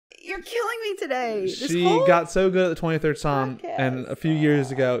You're killing me today. She got so good at the 23rd Psalm, and a few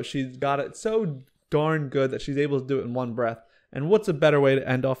years ago, she got it so darn good that she's able to do it in one breath. And what's a better way to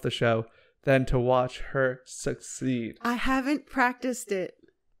end off the show than to watch her succeed? I haven't practiced it.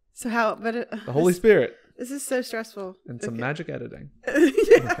 So how? But the Holy Spirit. This is so stressful. And some magic editing. Yeah.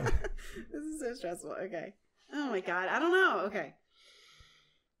 Okay. This is so stressful. Okay. Oh my God. I don't know. Okay.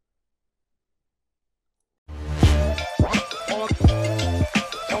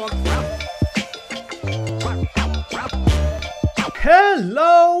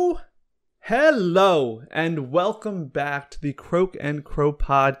 Hello, and welcome back to the Croak and Crow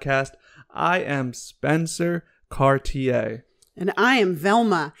podcast. I am Spencer Cartier. And I am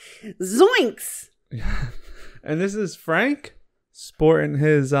Velma. zOINKS! And this is Frank, sporting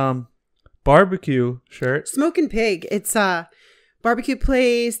his barbecue shirt. Smokin Pig. It's a barbecue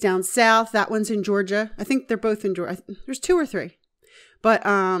place down south. That one's in Georgia. I think they're both in Georgia. There's 2 or 3. But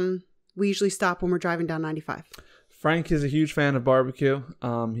we usually stop when we're driving down 95. Frank is a huge fan of barbecue.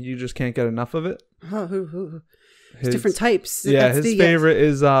 You just can't get enough of it. Oh, There's different types. Yeah, his favorite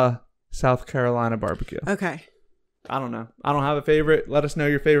is South Carolina barbecue. Okay. I don't know. I don't have a favorite. Let us know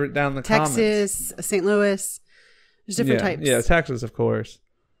your favorite down in the comments. Texas, St. Louis. There's different types. Yeah, Texas, of course.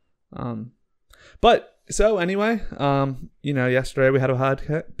 But so anyway, yesterday we had a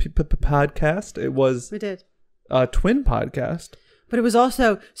podcast. It was we did a twin podcast, but it was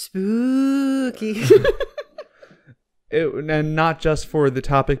also spooky. And not just for the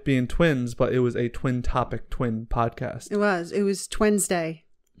topic being twins, but it was a twin podcast. It was Twins Day.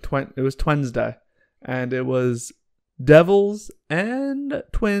 It was Twins Day, and it was Devils and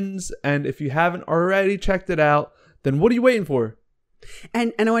Twins. And if you haven't already checked it out, then what are you waiting for?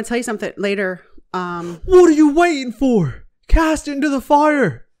 And I want to tell you something later. What are you waiting for? Cast into the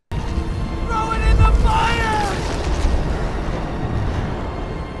fire. Throw it in the fire!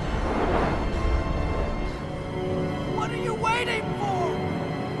 What are you waiting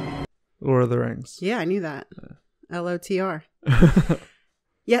for? Lord of the Rings. Yeah, I knew that. LOTR.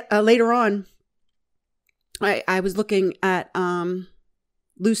 Yeah, later on, I was looking at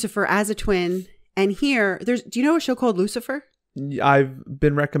Lucifer as a twin. And here, do you know a show called Lucifer? I've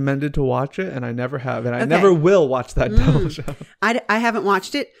been recommended to watch it, and I never have, and I never will watch that devil show. I haven't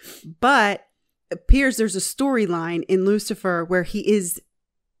watched it, but it appears there's a storyline in Lucifer where he is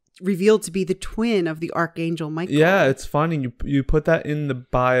revealed to be the twin of the Archangel Michael. Yeah, it's funny. You put that in the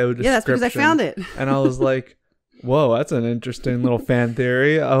bio description. Yeah, that's because I found it. And I was like, whoa, that's an interesting little fan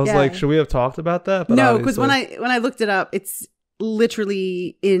theory. I was like, should we have talked about that? But no, because when I looked it up, it's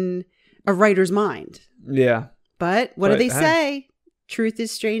literally in a writer's mind. Yeah. But what do they say? Truth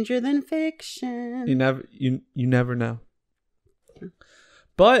is stranger than fiction. You never know.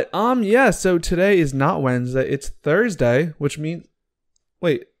 But so today is not Wednesday, it's Thursday, which means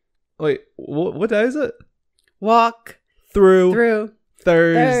wait, what day is it? Walk through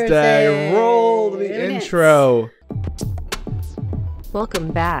Thursday. Roll the intro.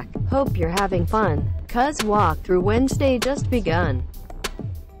 Welcome back. Hope you're having fun, 'cause Walk Through Wednesday just begun.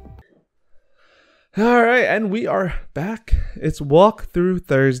 All right, and we are back. It's Walk Through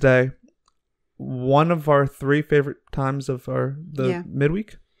Thursday. One of our 3 favorite times of the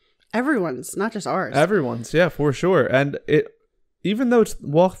midweek. Everyone's, not just ours. Everyone's, yeah, for sure. And even though it's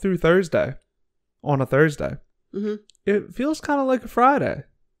Walk Through Thursday on a Thursday, it feels kind of like a Friday.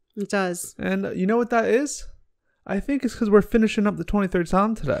 It does. And you know what that is? I think it's because we're finishing up the 23rd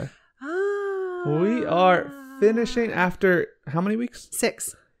Psalm today. We are finishing after how many weeks?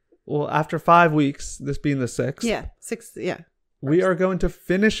 6. Well, after 5 weeks, this being the 6th. Yeah, 6, yeah. We are going to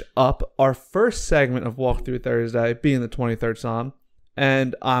finish up our first segment of Walk Through Thursday, being the 23rd Psalm.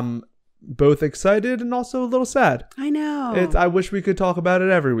 And I'm both excited and also a little sad. I know. I wish we could talk about it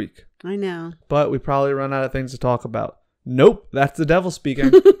every week. I know. But we probably run out of things to talk about. Nope, that's the devil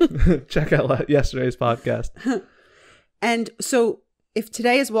speaking. Check out yesterday's podcast. And so if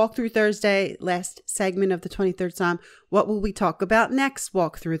today is Walk Through Thursday, last segment of the 23rd Psalm, what will we talk about next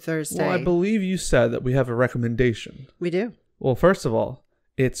Walk Through Thursday? Well, I believe you said that we have a recommendation. We do. Well, first of all,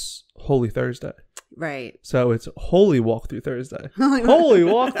 it's Holy Thursday. Right. So it's Holy Walk Through Thursday. Holy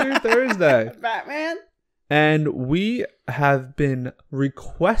Walk Through Thursday. Batman. And we have been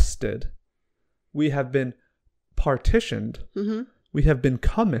requested. We have been partitioned. Mm-hmm. We have been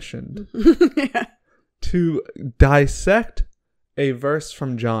commissioned to dissect a verse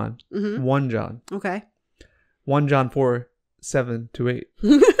from John. Mm-hmm. 1 John. Okay. 1 John 4, 7-8.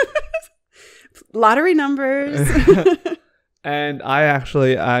 Lottery numbers. And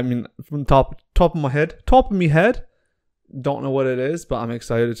I mean, from top of my head, don't know what it is, but I'm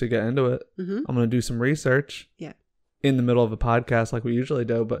excited to get into it. Mm-hmm. I'm going to do some research. Yeah. in the middle of a podcast like we usually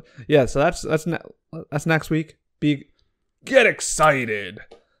do. But yeah, so that's next week. Get excited.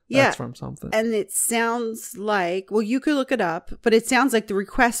 Yeah. That's from something. And it sounds like, well, you could look it up, but it sounds like the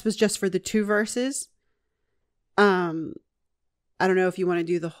request was just for the 2 verses. I don't know if you want to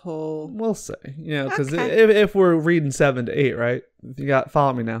do the whole. We'll say, because Okay. if we're reading 7 to 8, right?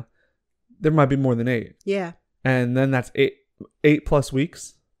 Follow me now. There might be more than 8. Yeah. And then that's 8 plus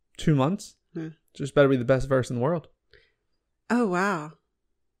weeks, 2 months. Just better be the best verse in the world. Oh, wow.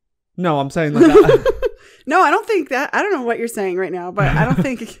 No, I'm saying like that. No, I don't think that. I don't know what you're saying right now, but I don't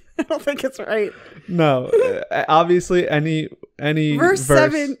think it's right. No, obviously any Verse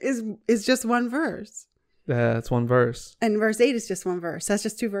 7 is just 1 verse. That's 1 verse. And verse 8 is just 1 verse. That's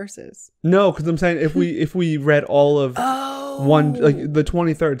just 2 verses. No, because I'm saying if we read all of one, like the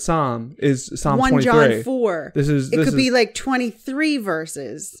 23rd Psalm is Psalm 1 23. John 4. It could be like 23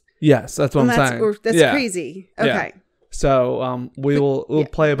 verses. Yes, that's what I'm saying. That's crazy. Okay. Yeah. So we'll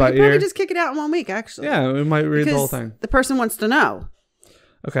play it by ear. ear. Probably just kick it out in 1 week, actually. Yeah, we might read the whole Because thing. the person wants to know.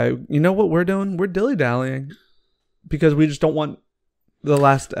 Okay, you know what we're doing? We're dilly-dallying because we just don't want the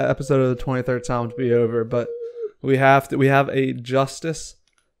last episode of the 23rd Psalm to be over, but we have a justice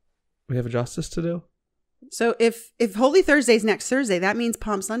to do. So if Holy Thursday is next Thursday, that means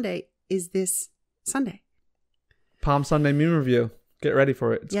Palm Sunday is this Sunday. Palm Sunday Moon Review. Get ready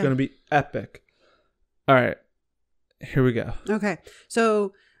for it. It's going to be epic. All right. Here we go. Okay.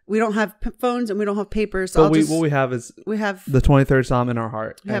 So we don't have phones and we don't have papers. So but what we have is the 23rd Psalm in our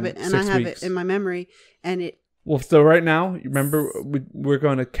heart. We have it, and I have it in my memory. And it. Well, so right now, you remember we're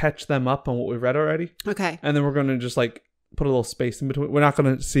going to catch them up on what we read already. Okay. And then we're going to just like put a little space in between. We're not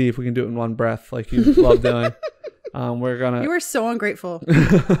going to see if we can do it in one breath like you love doing. We're gonna. You are so ungrateful.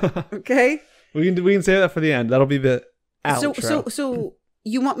 Okay. We can say that for the end. That'll be the outro. So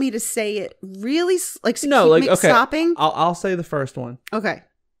you want me to say it really like stopping? I'll say the first one. Okay.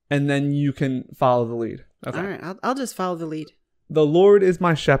 And then you can follow the lead. Okay. All right. I'll just follow the lead. The Lord is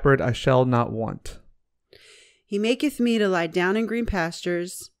my shepherd; I shall not want. He maketh me to lie down in green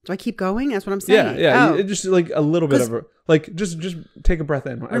pastures. Do I keep going? That's what I'm saying. Yeah. Oh. Just like a little bit of just take a breath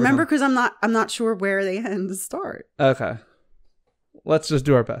in. Remember, because I'm not sure where they end to start. Okay. Let's just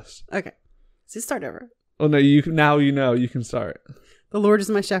do our best. Okay. So start over. Oh no! You can start. The Lord is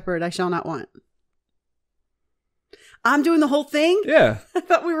my shepherd; I shall not want. I'm doing the whole thing. Yeah. I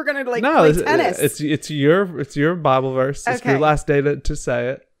thought we were gonna play tennis. It's your Bible verse. It's your last day to say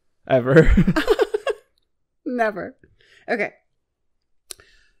it ever. Never. Okay.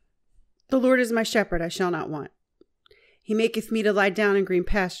 The Lord is my shepherd; I shall not want. He maketh me to lie down in green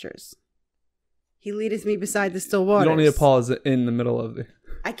pastures. He leadeth me beside the still waters. You don't need to pause it in the middle of the.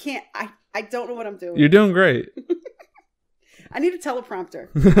 I can't. I don't know what I'm doing. You're doing great. I need a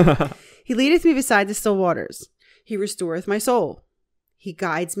teleprompter. He leadeth me beside the still waters. He restoreth my soul. He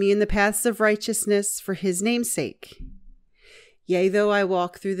guides me in the paths of righteousness for his name's sake. Yea, though I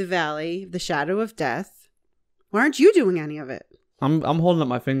walk through the valley of the shadow of death. Why aren't you doing any of it? I'm holding up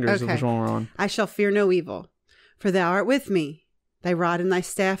my fingers. Okay. Which one we're on. I shall fear no evil, for thou art with me. Thy rod and thy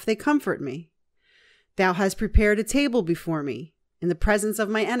staff, they comfort me. Thou hast prepared a table before me in the presence of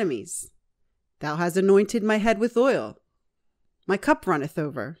my enemies. Thou hast anointed my head with oil. My cup runneth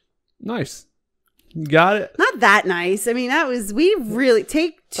over. Nice. You got it? Not that nice. I mean, we really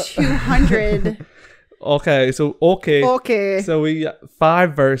take 200. Okay. Okay. So we got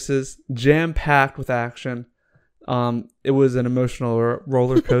 5 verses, jam-packed with action. It was an emotional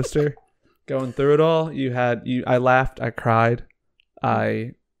roller coaster. Going through it all, I laughed, I cried,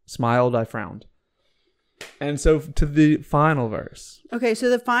 I smiled, I frowned. And so to the final verse. Okay, so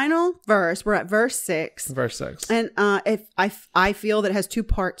the final verse, we're at verse 6. Verse 6. And if I feel that it has 2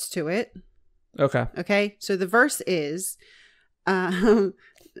 parts to it. Okay. Okay, so the verse is, anointed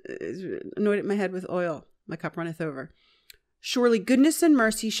my head with oil, my cup runneth over. Surely goodness and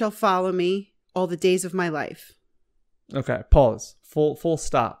mercy shall follow me all the days of my life. Okay, pause. Full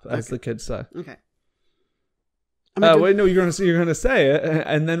stop, as the kids say. Okay. Wait, no, you're gonna say it,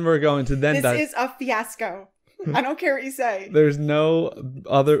 and then we're going to then. This is a fiasco. I don't care what you say. There's no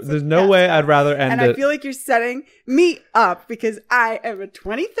way I'd rather end it. And I feel like you're setting me up because I am a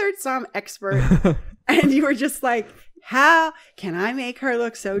 23rd Psalm expert, and you were just like, "How can I make her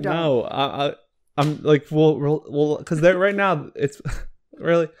look so dumb?" No, I'm like, we'll because they're right now. It's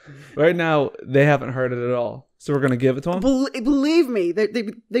really right now they haven't heard it at all. So we're gonna give it to them. Believe me, they're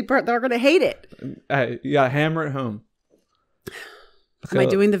gonna hate it. Hey, you gotta hammer it home. Okay. Am I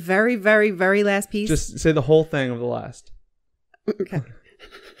doing the very, very, very last piece? Just say the whole thing of the last. Okay.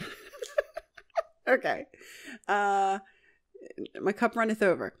 Okay. My cup runneth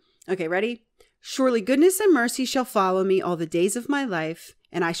over. Okay, ready? Surely goodness and mercy shall follow me all the days of my life,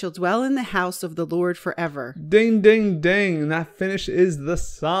 and I shall dwell in the house of the Lord forever. Ding, ding, ding. And that finish is the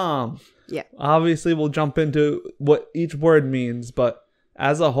psalm. Yeah. Obviously, we'll jump into what each word means, but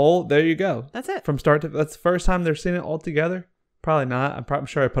as a whole, there you go. That's it. From start to, that's the first time they're seeing it all together? Probably not. I'm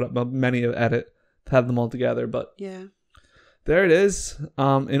sure I put up many of edit to have them all together, but yeah, there it is,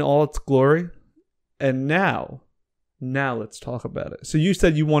 in all its glory. And now let's talk about it. So you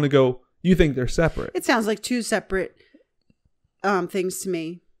said you want to go, you think they're separate. it sounds like two separate things to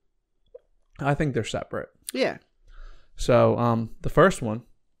me. I think they're separate. Yeah. So the first one,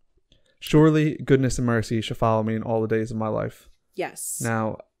 surely goodness and mercy shall follow me in all the days of my life. Yes.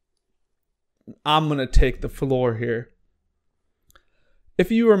 Now, I'm going to take the floor here. If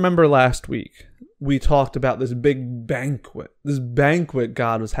you remember last week, we talked about this big banquet. This banquet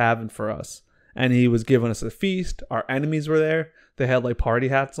God was having for us. And he was giving us a feast. Our enemies were there. They had like party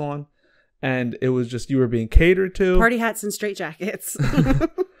hats on. And it was just, you were being catered to. Party hats and straitjackets.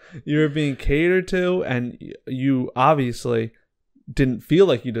 You were being catered to. And you obviously didn't feel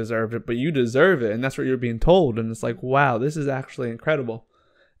like you deserved it, but you deserve it. And that's what you're being told. And it's like, wow, this is actually incredible.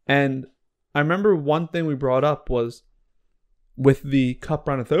 And I remember one thing we brought up was with the cup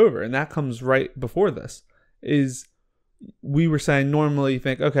runneth over. And that comes right before this. Is we were saying normally you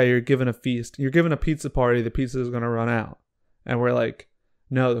think, okay, you're given a feast. You're given a pizza party. The pizza is going to run out. And we're like,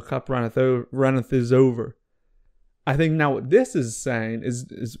 no, the cup runneth is over. I think now what this is saying is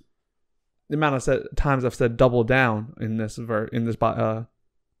the amount of times I've said double down in this what's the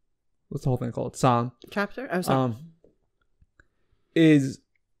whole thing called? Psalm. Chapter? Oh, sorry. Is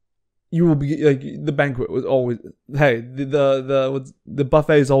you will be like the banquet was always, hey, the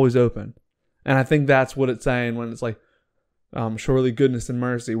buffet is always open. And I think that's what it's saying when it's like, surely goodness and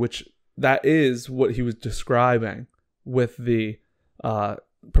mercy, which that is what he was describing with the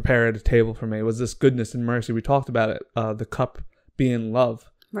prepare at a table for me, was this goodness and mercy. We talked about it, the cup being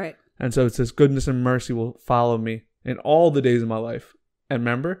love. Right. And so it says goodness and mercy will follow me in all the days of my life. And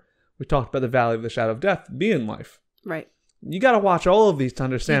remember, we talked about the valley of the shadow of death being life. Right. You got to watch all of these to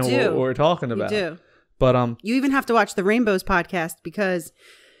understand what we're talking about. You do. But you even have to watch the Rainbows podcast because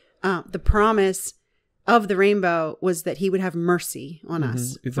the promise of the rainbow was that he would have mercy on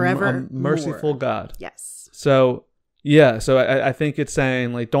us forever. A merciful God. Yes. So yeah, so I think it's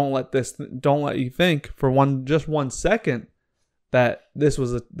saying like don't let you think for just 1 second that this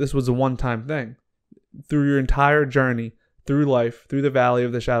was a one-time thing. Through your entire journey, through life, through the valley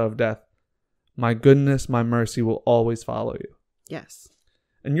of the shadow of death, my goodness, my mercy will always follow you. Yes.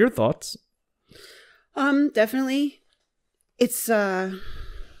 And your thoughts? Definitely. It's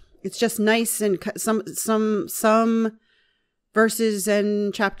just nice, and some verses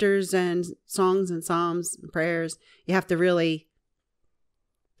and chapters and songs and psalms and prayers you have to really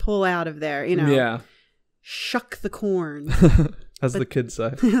pull out of there, Yeah. Shuck the corn. As the kids say.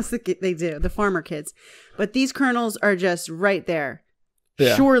 They do, the farmer kids. But these kernels are just right there.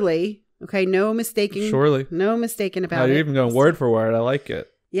 Yeah. Surely, okay, no mistaking. Surely. No mistaking about it. You're even going word for word. I like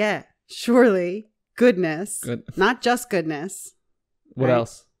it. Yeah. Surely, goodness. Not just goodness. What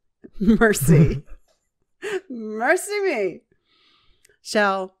else? Mercy. Mercy me.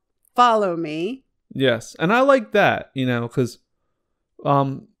 Shall follow me. Yes. And I like that, because,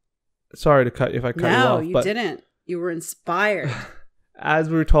 sorry to cut you if I cut you off. No, you didn't. You were inspired. As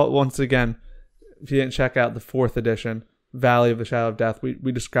we were taught once again, if you didn't check out the 4th edition, Valley of the Shadow of Death,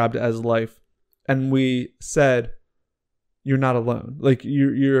 we described it as life. And we said, you're not alone. Like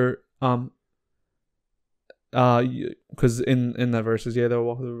you're because in that verses, they'll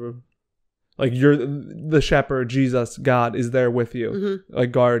walk through. Like you're the shepherd, Jesus, God is there with you,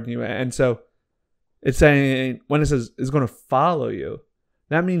 like guarding you. And so it's saying when it says is going to follow you,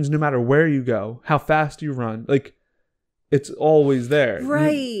 that means no matter where you go, how fast you run, like it's always there.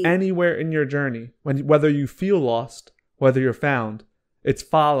 Right. Anywhere in your journey, whether you feel lost, whether you're found, it's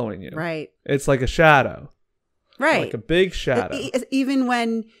following you. Right. It's like a shadow. Right. Like a big shadow. Even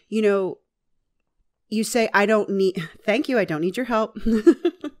when, you say, thank you, I don't need your help.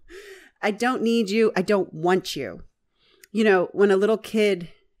 I don't need you. I don't want you. When a little kid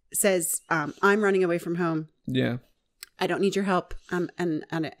says, I'm running away from home. Yeah. I don't need your help. And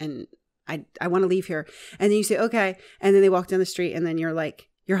I want to leave here. And then you say, okay. And then they walk down the street and then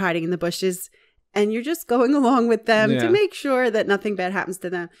you're hiding in the bushes and you're just going along with them to make sure that nothing bad happens to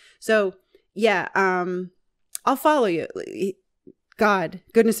them. So yeah, I'll follow you. God,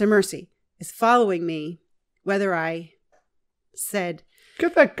 goodness and mercy is following me, whether I said,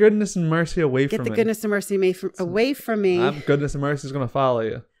 get that goodness and mercy away from me. Get the goodness and mercy away from me. Goodness and mercy is going to follow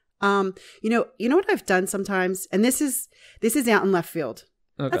you. You know what I've done sometimes, and this is out in left field.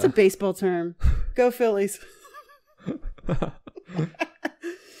 Okay. That's a baseball term. Go Phillies.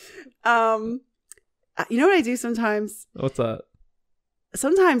 You know what I do sometimes? What's that?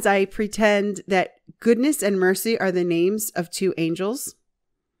 Sometimes I pretend that goodness and mercy are the names of two angels.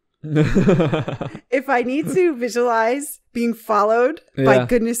 If I need to visualize being followed by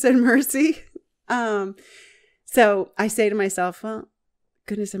goodness and mercy. So I say to myself, well,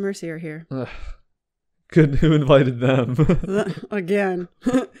 goodness and mercy are here. Good. Who invited them? Again.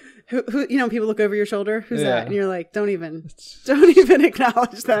 Who you know, people look over your shoulder. Who's that? And you're like, don't even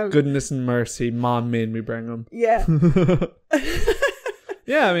acknowledge them. Goodness and mercy. Mom made me bring them. Yeah.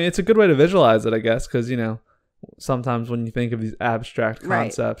 Yeah, I mean, it's a good way to visualize it, I guess, because, you know, sometimes when you think of these abstract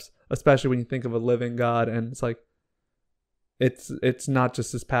concepts, especially when you think of a living God, and it's like, it's not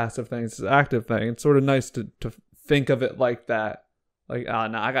just this passive thing, it's this active thing. It's sort of nice to think of it like that. Like,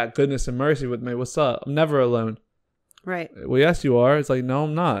 no, I got goodness and mercy with me. What's up? I'm never alone. Right. Well, yes, you are. It's like, no,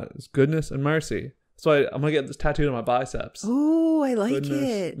 I'm not. It's goodness and mercy. So I'm going to get this tattooed on my biceps. Oh, I like goodness,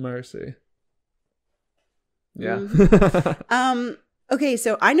 it. Mercy. Yeah. Mm-hmm. Okay,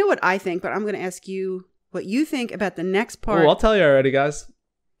 so I know what I think, but I'm going to ask you what you think about the next part. Oh, I'll tell you already, guys.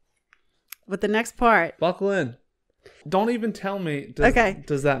 What the next part? Buckle in. Don't even tell me.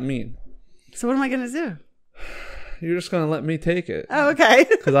 Does that mean? So what am I going to do? You're just going to let me take it. Oh, okay.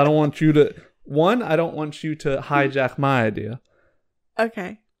 Because I don't want you to... One, I don't want you to hijack my idea.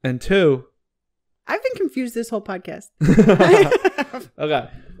 Okay. And two... I've been confused this whole podcast. Okay.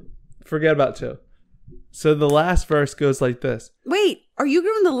 Forget about two. So the last verse goes like this. Wait, are you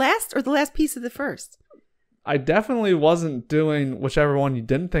doing the last or the last piece of the first? I definitely wasn't doing whichever one you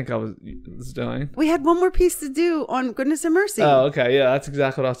didn't think I was doing. We had one more piece to do on goodness and mercy. Oh, okay. Yeah, that's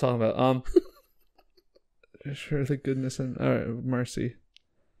exactly what I was talking about. Surely goodness and mercy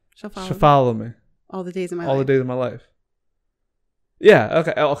shall follow me. All the days of my life. All the days of my life. Yeah,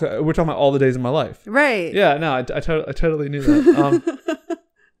 okay. We're talking about all the days of my life. Right. Yeah, no, I totally knew that.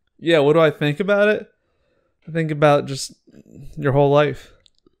 Yeah, what do I think about it? I think about just your whole life.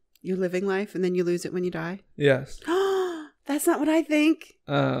 You're living life and then you lose it when you die? Yes. That's not what I think.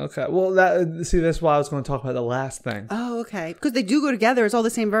 Okay. Well, that's why I was going to talk about the last thing. Oh, okay. Because they do go together. It's all the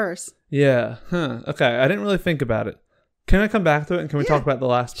same verse. Yeah. Huh. Okay. I didn't really think about it. Can I come back to it and can we talk about the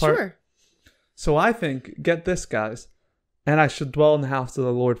last part? Sure. So I think, get this, guys, and I should dwell in the house of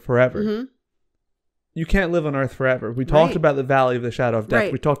the Lord forever. Mm-hmm. You can't live on earth forever. We talked about the valley of the shadow of death.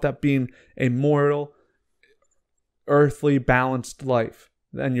 Right. We talked about being a mortal, earthly, balanced life.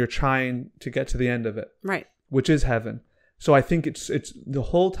 And you're trying to get to the end of it. Right. Which is heaven. So I think it's the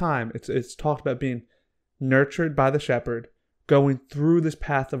whole time it's talked about being nurtured by the shepherd, going through this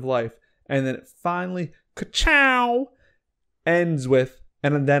path of life, and then it finally ka-chow ends with,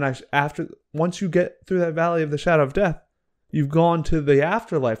 and then once you get through that valley of the shadow of death, you've gone to the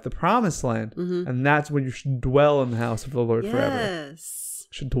afterlife, the promised land, and that's when you should dwell in the house of the Lord forever. Yes.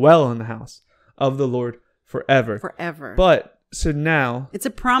 Should dwell in the house of the Lord forever. Forever. But so now it's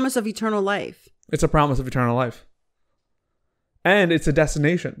a promise of eternal life. It's a promise of eternal life. And it's a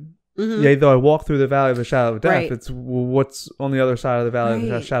destination. Mm-hmm. Yea, though I walk through the valley of the shadow of death, it's what's on the other side of the valley of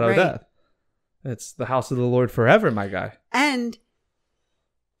the shadow of death. It's the house of the Lord forever, my guy. And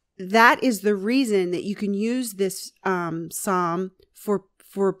that is the reason that you can use this psalm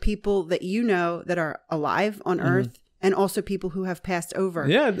for people that you know that are alive on earth, and also people who have passed over.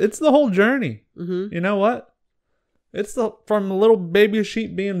 Yeah, it's the whole journey. Mm-hmm. You know what? It's from a little baby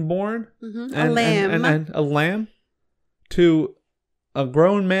sheep being born, and a lamb, and a lamb, to a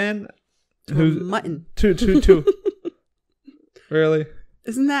grown man who's mutton. To really?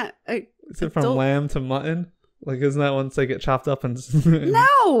 Isn't that? Is it from lamb to mutton? Like, isn't that once they get chopped up and?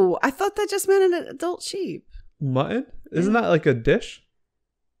 No, I thought that just meant an adult sheep. Mutton? Isn't that like a dish?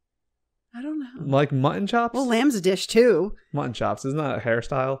 I don't know. Like mutton chops? Well, lamb's a dish too. Mutton chops, isn't that a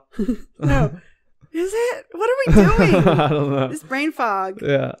hairstyle? No. Is it? What are we doing? I don't know. This brain fog.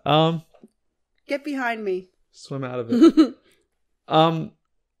 Yeah. Get behind me. Swim out of it.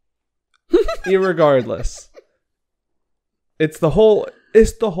 Irregardless. It's the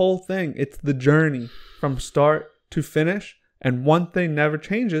whole thing. It's the journey from start to finish. And one thing never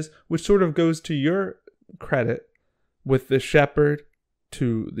changes, which sort of goes to your credit with the shepherd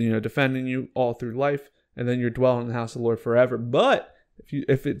to, defending you all through life. And then you're dwelling in the house of the Lord forever. But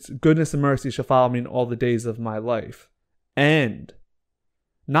if it's goodness and mercy shall follow me in all the days of my life. And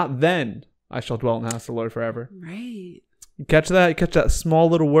not then I shall dwell in the house of the Lord forever. Right. You catch that? You catch that small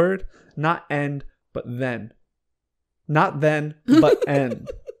little word? Not end, but then. Not then, but end.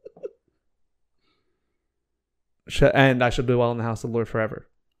 And I shall dwell in the house of the Lord forever.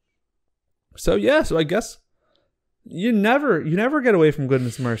 So I guess You never get away from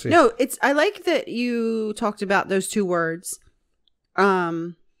goodness and mercy. No, I like that you talked about those two words.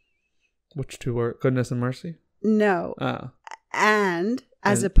 Which two words? Goodness and mercy? No. Oh. And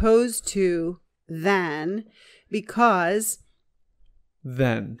as opposed to than, because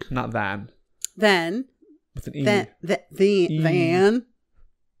Then, not than. Then. With an E. Then.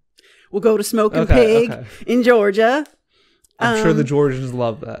 We'll go to Smokin Pig in Georgia. I'm sure the Georgians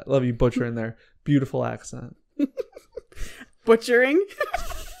love that. Love you butchering their beautiful accent. Butchering?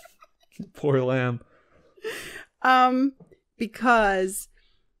 Poor lamb. Because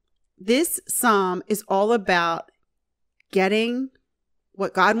this psalm is all about getting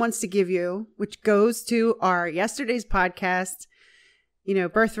what God wants to give you, which goes to our yesterday's podcast,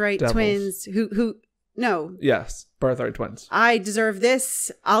 birthright Devils. twins who no. Yes, birthright twins. I deserve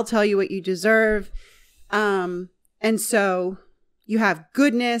this. I'll tell you what you deserve. And so you have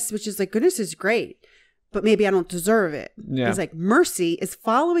goodness, which is like, goodness is great, but maybe I don't deserve it. Yeah. It's like mercy is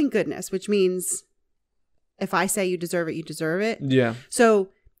following goodness, which means if I say you deserve it, you deserve it. Yeah. So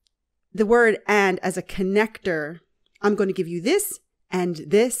the word and as a connector, I'm going to give you this and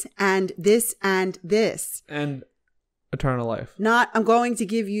this and this and this. And eternal life. Not, I'm going to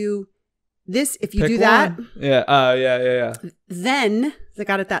give you this if you Pick do that. one. Yeah. Yeah. Then, I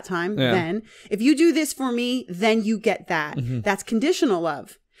got it that time. Yeah. Then, if you do this for me, then you get that. Mm-hmm. That's conditional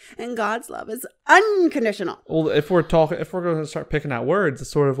love. And God's love is unconditional. Well, if we're going to start picking out words,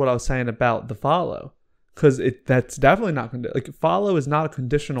 it's sort of what I was saying about the follow. Because that's definitely not, like, follow is not a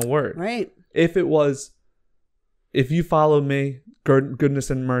conditional word. Right. If it was, if you follow me, goodness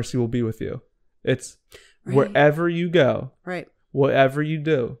and mercy will be with you. It's Right. wherever you go, Right. whatever you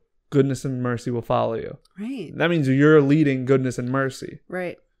do, goodness and mercy will follow you. Right. That means you're leading goodness and mercy.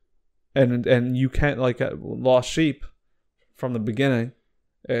 Right. And you can't, like a lost sheep from the beginning,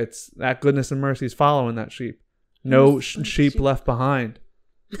 it's that goodness and mercy is following that sheep. No sheep left behind.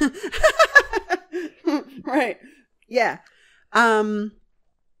 Right. Yeah. What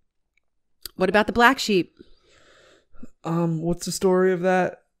about the black sheep? What's the story of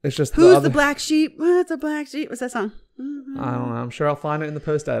that? It's just Who's the black sheep? What's the black sheep? What's that song? I don't know. I'm sure I'll find it in the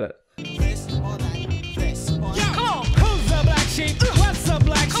post edit. This or that, this or that. Come on. Who's the black sheep? What's the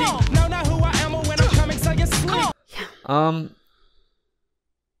black sheep? No, not who I am or when I'm coming, so you sleep.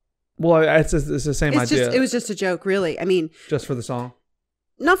 Well, it's the same idea. It was just a joke, really. I mean, just for the song.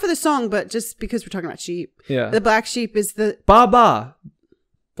 not for the song, but just because we're talking about sheep. Yeah. The black sheep is the Baba,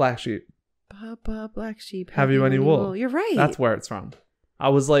 black sheep. Baba, black sheep. Have you any wool? You're right. That's where it's from. I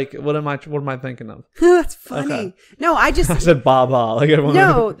was like, what am I thinking of? That's funny. Okay. No, I said Baba. Like everyone.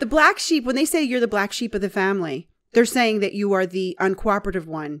 No, the black sheep, when they say you're the black sheep of the family, they're saying that you are the uncooperative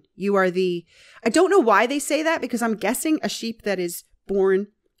one. You are I don't know why they say that, because I'm guessing a sheep that is born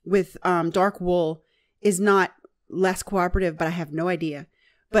with dark wool is not less cooperative, but I have no idea.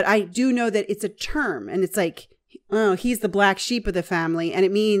 But I do know that it's a term, and it's like, oh, he's the black sheep of the family, and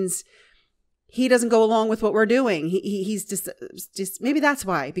it means he doesn't go along with what we're doing. He's just maybe that's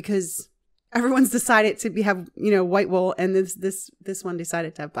why, because everyone's decided to have white wool, and this one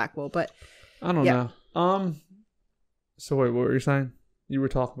decided to have black wool. But I don't know. So wait, what were you saying? You were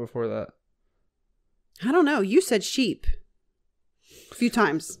talking before that. I don't know. You said sheep a few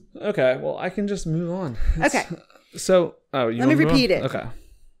times. Okay, well, I can just move on. Okay. So, let me repeat it. Okay.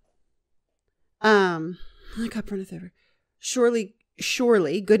 I got runneth over.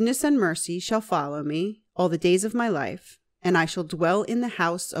 Surely goodness and mercy shall follow me all the days of my life, and I shall dwell in the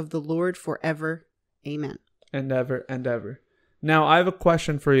house of the Lord forever. Amen. And ever and ever. Now, I have a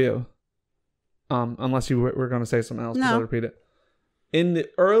question for you. Unless you were going to say something else, I'll repeat it. In the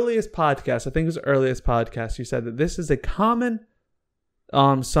earliest podcast, I think it was the earliest podcast, you said that this is a common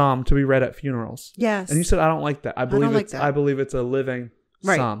psalm to be read at funerals. Yes. And you said, I don't like that. I believe it's a living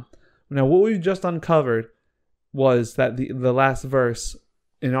psalm. Now, what we've just uncovered was that the last verse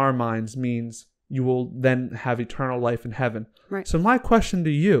in our minds means you will then have eternal life in heaven. Right. So my question to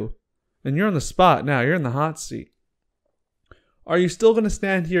you, and you're on the spot now, you're in the hot seat. Are you still going to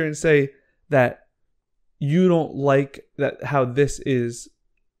stand here and say that you don't like how this is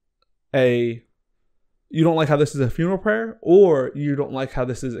a funeral prayer, or you don't like how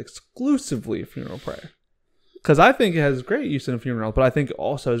this is exclusively a funeral prayer? Because I think it has great use in a funeral, but I think it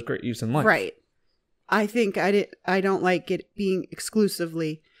also has great use in life. Right. I think I don't like it being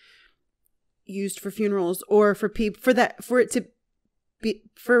exclusively used for funerals, or for people for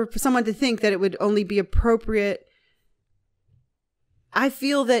someone to think that it would only be appropriate. I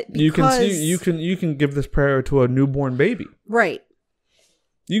feel that because you can give this prayer to a newborn baby. Right.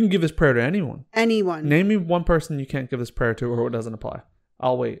 You can give this prayer to anyone. Anyone. Name me one person you can't give this prayer to, or it doesn't apply.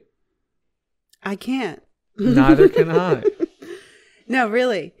 I'll wait. I can't. Neither can I. No,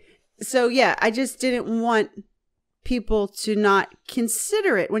 really. So yeah, I just didn't want people to not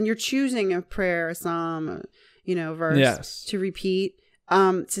consider it when you're choosing a prayer, a psalm, verse to repeat.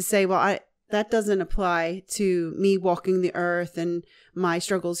 To say, well, that doesn't apply to me walking the earth and my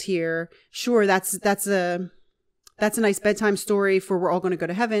struggles here. Sure, that's a nice bedtime story for we're all going to go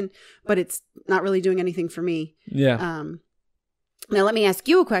to heaven, but it's not really doing anything for me. Yeah. Now let me ask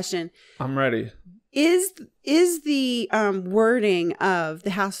you a question. I'm ready. Is the wording of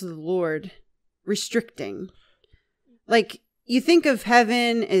the house of the Lord restricting? Like, you think of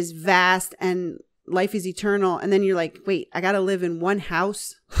heaven as vast and life is eternal, and then you're like, wait, I got to live in one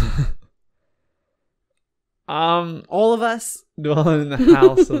house? All of us? Dwelling in the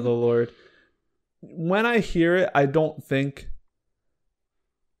house of the Lord. When I hear it, I don't think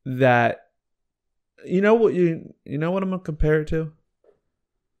that, you know what I'm going to compare it to?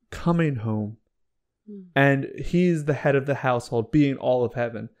 Coming home. And he's the head of the household, being all of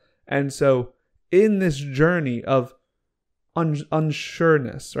heaven. And so in this journey of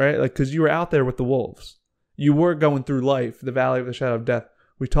unsureness, right? Like, because you were out there with the wolves. You were going through life, the valley of the shadow of death.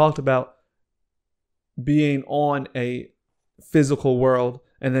 We talked about being on a physical world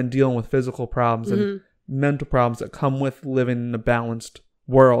and then dealing with physical problems and mental problems that come with living in a balanced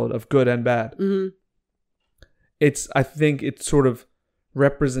world of good and bad. I think it's sort of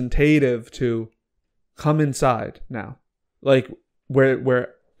representative to come inside now, like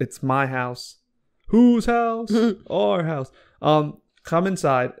where it's my house. Whose house? Our house. Come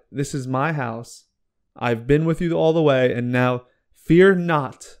inside. This is my house. I've been with you all the way, and now fear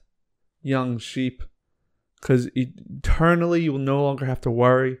not, young sheep, because eternally you will no longer have to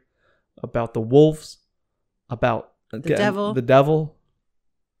worry about the wolves, about the devil,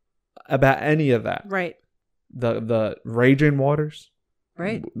 about any of that. Right. The raging waters.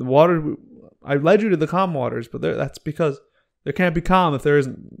 Right. The water. I led you to the calm waters, but that's because there can't be calm if there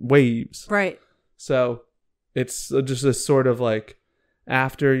isn't waves. Right. So it's just this sort of like,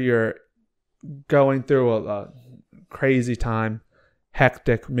 after you're going through a crazy time,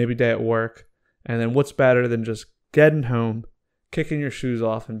 hectic, maybe day at work, and then what's better than just getting home, kicking your shoes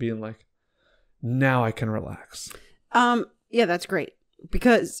off and being like, now I can relax. Yeah, that's great.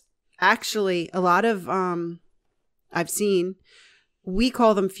 Because actually a lot of, I've seen, we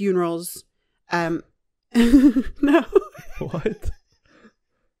call them funerals. No. What?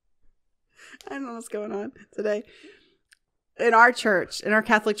 I don't know what's going on today. In our church, in our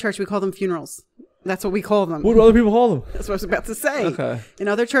Catholic church, we call them funerals. That's what we call them. What do other people call them? That's what I was about to say. Okay. In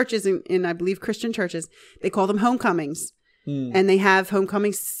other churches, in I believe Christian churches, they call them homecomings. And they have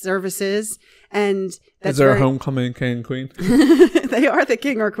homecoming services. And that's Is there a homecoming king and queen? They are the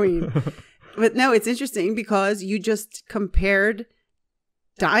king or queen. But no, it's interesting because you just compared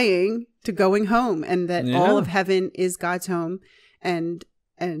dying to going home, and that all of heaven is God's home, and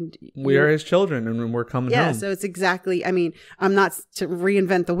we are his children, and we're coming home. Yeah, so it's exactly, I mean, I'm not to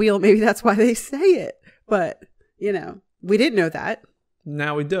reinvent the wheel. Maybe that's why they say it, but we didn't know that.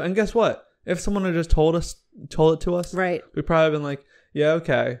 Now we do. And guess what? If someone had just told it to us, right, we'd probably been like, yeah,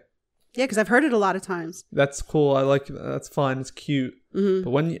 okay. Yeah, because I've heard it a lot of times. That's cool. I like that's fun. It's cute. But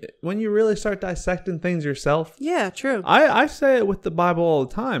when you really start dissecting things yourself, yeah, true. I say it with the Bible all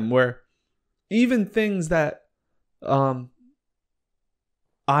the time, where even things that I'm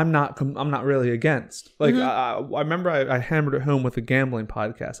not really against. Like I remember I hammered it home with a gambling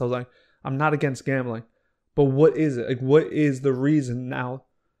podcast. I was like, I'm not against gambling, but what is it? Like, what is the reason now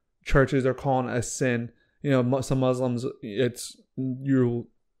churches are calling it a sin? Some Muslims, it's you're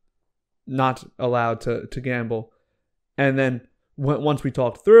not allowed to gamble. And then once we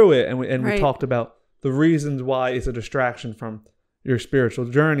talked through it and we talked about the reasons why it's a distraction from your spiritual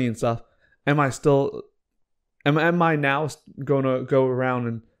journey and stuff, am I now going to go around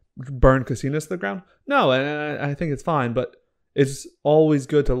and burn casinos to the ground? No, and I think it's fine, but it's always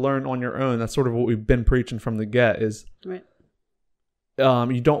good to learn on your own. That's sort of what we've been preaching from the get is, right.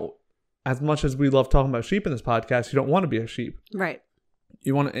 You don't, as much as we love talking about sheep in this podcast, you don't want to be a sheep. Right.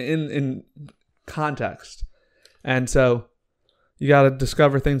 You want to, in context. And so you got to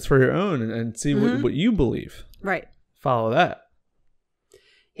discover things for your own and see what you believe. Right. Follow that.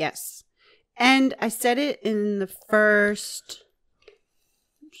 Yes. And I said it in the first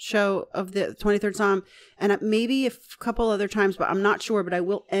show of the 23rd Psalm, and maybe a couple other times, but I'm not sure. But I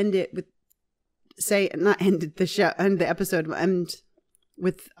will end it with end the episode, and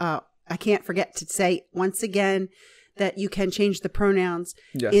with I can't forget to say once again that you can change the pronouns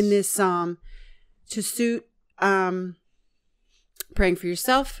in this psalm to suit praying for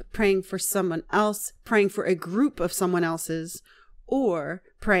yourself, praying for someone else, praying for a group of someone else's, or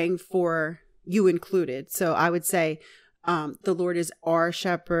praying for you included. So I would say, the Lord is our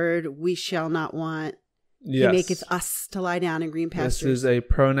shepherd. We shall not want. Yes. He maketh us to lie down in green pastures. This is a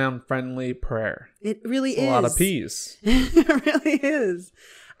pronoun-friendly prayer. It really It's is. a lot of P's. It really is.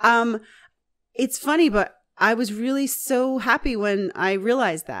 It's funny, but I was really so happy when I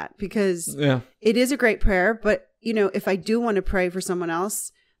realized that, because it is a great prayer. But, you know, if I do want to pray for someone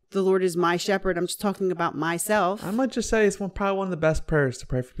else, the Lord is my shepherd. I'm just talking about myself. I might just say it's probably one of the best prayers to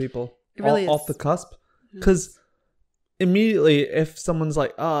pray for people. It really is. Off the cusp. Because immediately, if someone's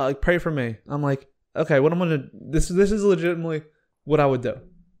like, oh, pray for me, I'm like, okay, what I'm gonna this is legitimately what I would do,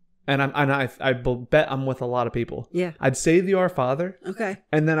 and I bet I'm with a lot of people. Yeah, I'd say the Our Father. Okay,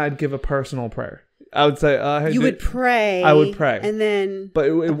 and then I'd give a personal prayer. I would say, hey, you would pray. I would pray, and then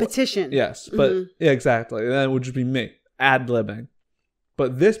a petition. Yes, but yeah, exactly. And then it would just be me ad-libbing.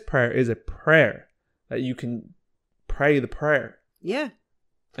 But this prayer is a prayer that you can pray the prayer. Yeah,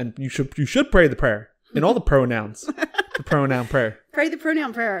 and you should pray the prayer in all the pronouns. The pronoun prayer. Pray the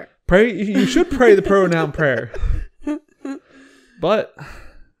pronoun prayer. Pray. You should pray the pronoun prayer. But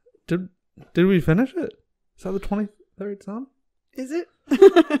did we finish it? Is that the 23rd Psalm? Is it?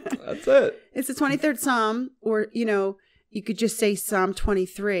 That's it. It's the 23rd Psalm, or you could just say Psalm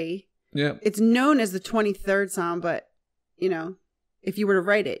 23. Yeah. It's known as the 23rd Psalm, but if you were to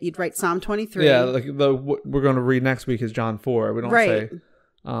write it, you'd write Psalm 23. Yeah, like what we're going to read next week is John 4. We don't say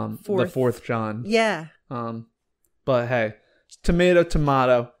the fourth John. Yeah. But hey,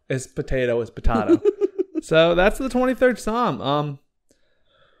 tomato is potato. So that's the 23rd Psalm.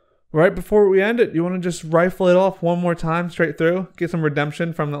 Right before we end it, you want to just rifle it off one more time straight through? Get some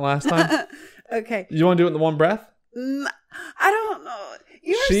redemption from the last time? Okay. You want to do it in the one breath? I don't know.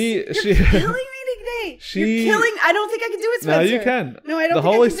 You're killing me today. You're killing. I don't think I can do it, Spencer. No, you can. No, I don't The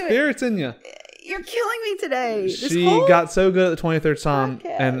think Holy I can do Spirit's in you. You're killing me today. She got so good at the 23rd Psalm,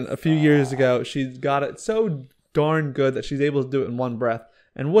 and a few years ago, she got it so darn good that she's able to do it in one breath.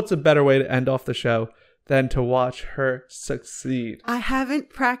 And what's a better way to end off the show than to watch her succeed? I haven't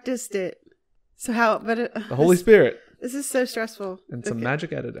practiced it. So how? But the Holy Spirit. This is so stressful. And some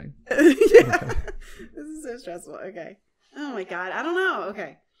magic editing. Yeah. Okay. This is so stressful. Okay. Oh my God. I don't know.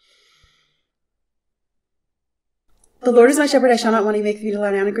 Okay. The Lord is my shepherd, I shall not want. He maketh me to lie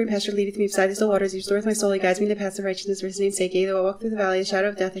down in green pasture, leadeth me beside the still waters. He restoreth my soul, he guides me in the paths of righteousness for his name's sake. Yea, though I walk through the valley of the shadow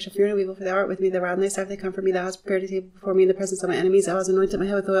of death, I shall fear no evil, for thou art with me. Thy rod and thy staff, they comfort me. Thou hast prepared a table before me in the presence of my enemies. Thou hast anointed my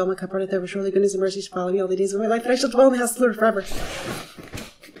head with oil, my cup runneth over. Surely goodness and mercy shall follow me all the days of my life, and I shall dwell in the house of the Lord forever.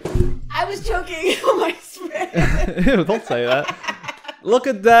 I was choking on my spit. Don't say that. Look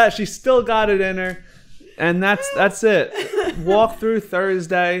at that. She still got it in her. And that's it. Walk through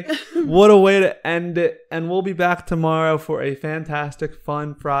Thursday. What a way to end it. And we'll be back tomorrow for a fantastic,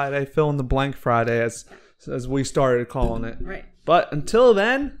 fun Friday. Fill in the blank Friday as we started calling it. Right. But until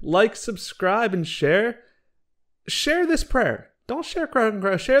then, like, subscribe, and share. Share this prayer. Don't share Croak and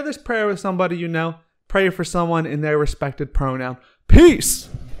Crow. Share this prayer with somebody you know. Pray for someone in their respected pronoun. Peace.